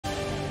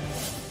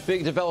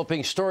Big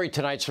developing story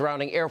tonight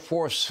surrounding Air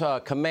Force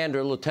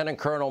Commander Lieutenant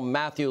Colonel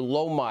Matthew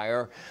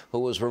Lohmeier, who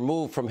was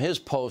removed from his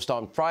post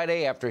on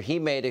Friday after he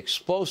made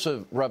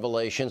explosive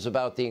revelations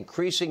about the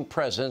increasing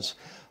presence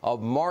of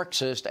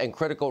Marxist and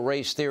critical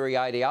race theory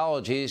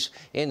ideologies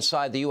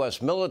inside the U.S.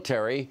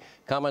 military.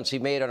 Comments he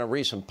made on a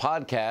recent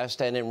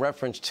podcast and in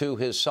reference to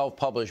his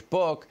self-published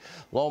book,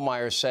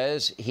 Lohmeier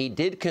says he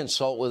did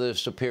consult with his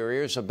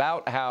superiors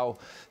about how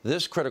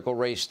this critical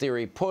race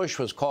theory push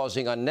was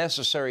causing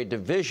unnecessary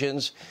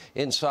divisions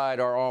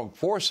inside our armed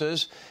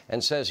forces,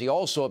 and says he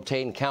also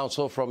obtained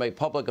counsel from a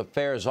public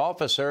affairs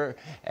officer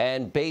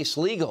and base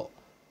legal.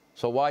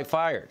 So why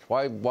fired?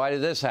 Why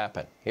did this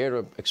happen? Here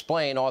to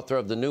explain, author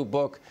of the new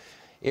book,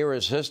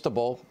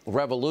 Irresistible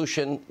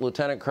Revolution,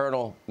 Lieutenant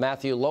Colonel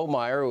Matthew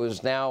Lohmeier, who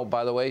is now,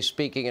 by the way,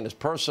 speaking in his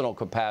personal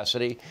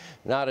capacity,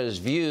 not his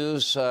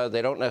views.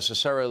 They don't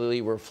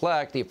necessarily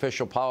reflect the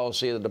official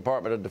policy of the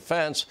Department of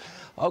Defense.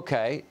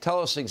 Okay, tell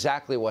us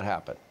exactly what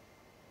happened.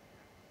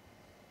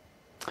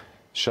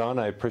 Sean,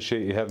 I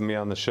appreciate you having me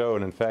on the show.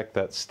 And in fact,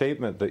 that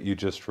statement that you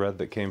just read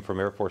that came from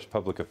Air Force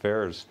Public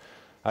Affairs,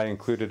 I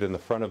included in the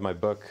front of my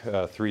book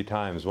 3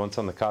 times, once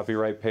on the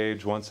copyright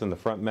page, once in the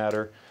front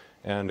matter,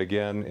 and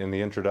again in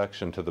the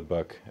introduction to the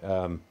book.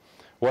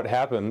 What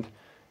happened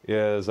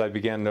is I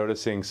began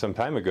noticing some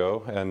time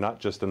ago, and not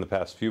just in the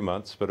past few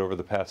months, but over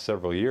the past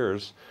several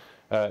years,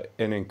 an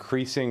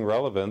increasing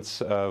relevance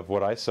of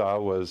what I saw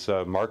was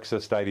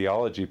Marxist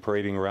ideology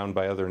parading around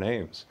by other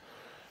names.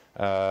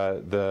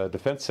 The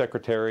Defense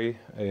Secretary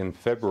in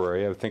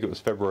February, I think it was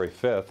February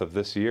 5th of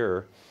this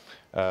year,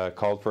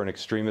 called for an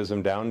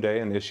extremism down day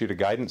and issued a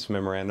guidance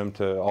memorandum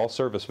to all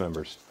service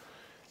members.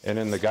 And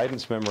in the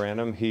guidance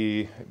memorandum,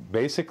 he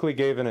basically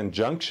gave an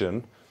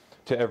injunction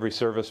to every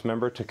service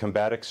member to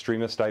combat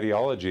extremist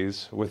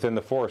ideologies within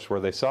the force where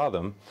they saw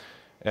them,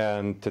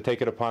 and to take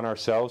it upon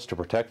ourselves to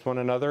protect one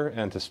another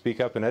and to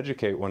speak up and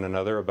educate one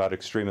another about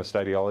extremist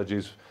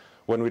ideologies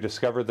when we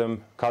discover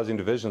them causing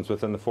divisions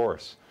within the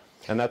force.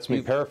 And that's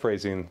me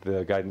paraphrasing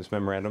the guidance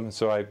memorandum,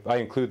 so I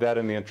include that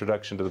in the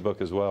introduction to the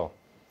book as well.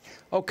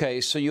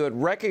 Okay, so you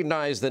had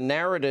recognized the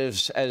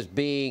narratives as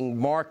being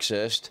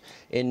Marxist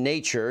in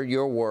nature,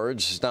 your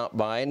words, not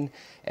mine,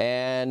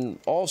 and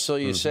also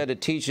you said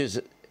it teaches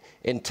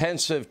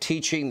intensive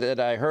teaching that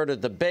I heard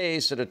at the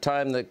base at a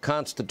time the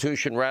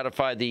Constitution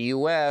ratified the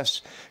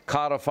U.S.,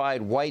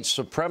 codified white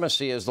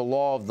supremacy as the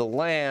law of the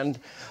land.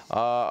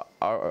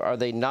 Are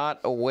they not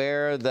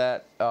aware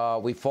that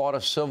we fought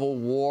a civil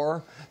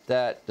war,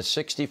 that the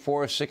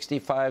 64,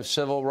 65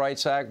 Civil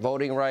Rights Act,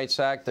 Voting Rights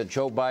Act, that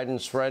Joe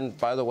Biden's friend,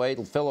 by the way,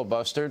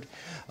 filibustered?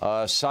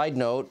 Side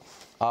note,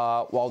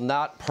 while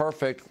not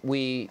perfect,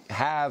 we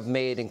have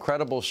made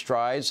incredible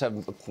strides,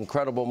 have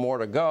incredible more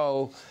to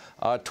go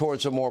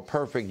towards a more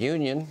perfect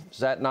union. Is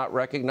that not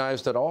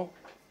recognized at all?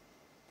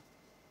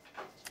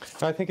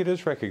 I think it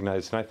is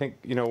recognized, and I think,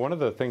 you know, one of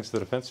the things the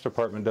Defense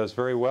Department does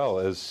very well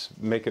is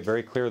make it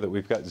very clear that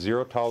we've got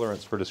zero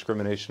tolerance for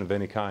discrimination of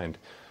any kind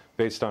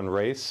based on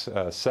race,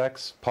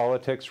 sex,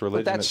 politics,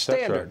 religion,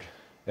 etc.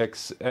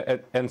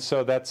 And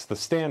so that's the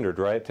standard,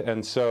 right?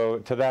 And so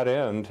to that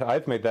end,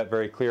 I've made that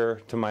very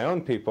clear to my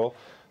own people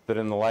that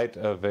in the light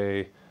of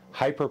a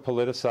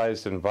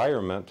hyper-politicized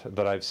environment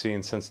that I've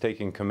seen since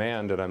taking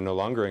command, and I'm no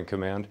longer in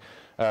command,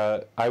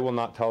 I will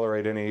not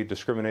tolerate any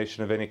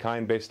discrimination of any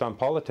kind based on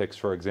politics,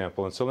 for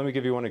example. And so let me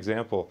give you one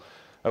example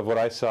of what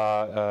I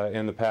saw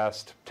in the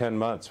past 10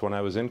 months when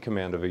I was in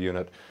command of a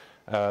unit.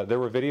 There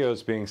were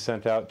videos being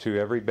sent out to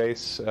every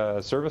base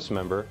service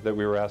member that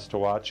we were asked to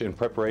watch in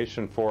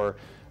preparation for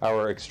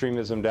our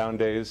extremism down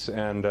days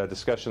and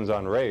discussions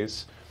on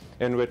race,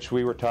 in which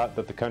we were taught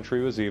that the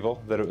country was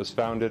evil, that it was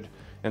founded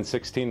in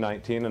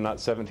 1619 and not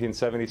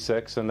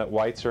 1776, and that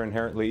whites are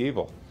inherently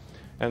evil.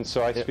 And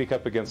so I speak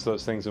up against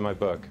those things in my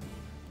book.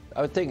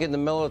 I would think in the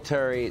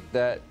military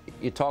that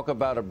you talk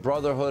about a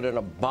brotherhood and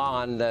a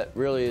bond that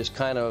really is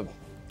kind of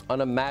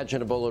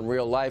unimaginable in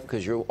real life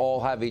because you all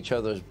have each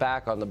other's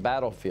back on the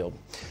battlefield.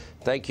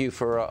 Thank you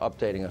for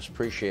updating us.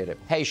 Appreciate it.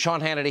 Hey,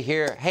 Sean Hannity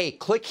here. Hey,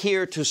 click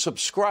here to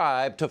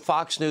subscribe to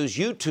Fox News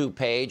YouTube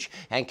page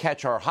and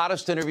catch our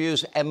hottest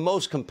interviews and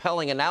most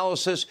compelling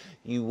analysis.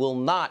 You will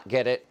not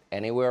get it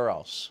anywhere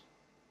else.